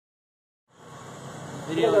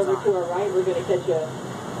Video is on. Over to our right, we're going to catch a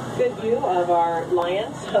good view of our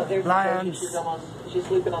lions. Oh, there's lions. She's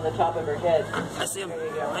sleeping on the top of her head. I see them. There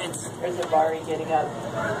you go. Lions. There's a Bari getting up.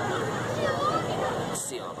 I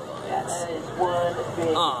see all the lions. Yeah, that is one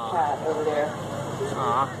big cat over there.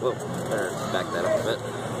 Aw. Whoa. Better back that up a bit.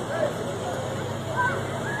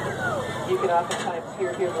 You can oftentimes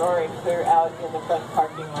hear him roaring clear out in the front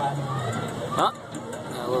parking lot. Huh?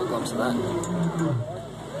 Yeah, a little glimpse of that.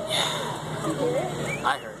 Yeah.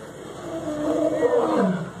 I heard her.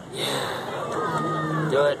 Yeah.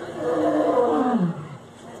 Do it.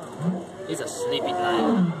 He's a sleepy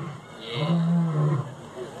lion. Yeah.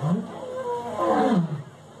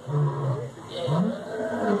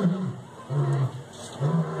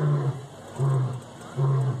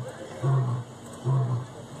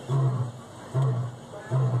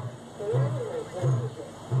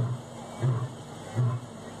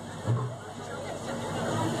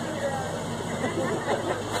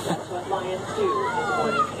 That's what lions do in the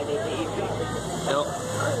morning and in the evening. Yep.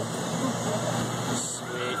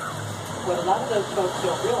 Sweet. What a lot of those folks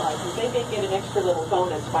don't realize is they may get an extra little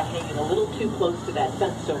bonus by hanging a little too close to that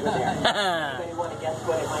fence over there. Anybody want to guess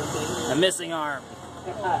what it might be? A missing arm.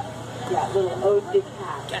 Yeah, little ode de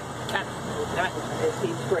cat. Cat. As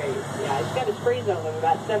he sprays. Yeah, he's got a spray zone of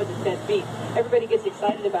about 7 to 10 feet. Everybody gets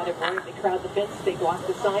excited about it more. They crowd the fence, they block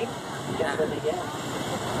the sign. Guess what they get?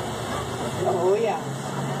 Oh yeah.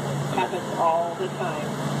 Happens all the time.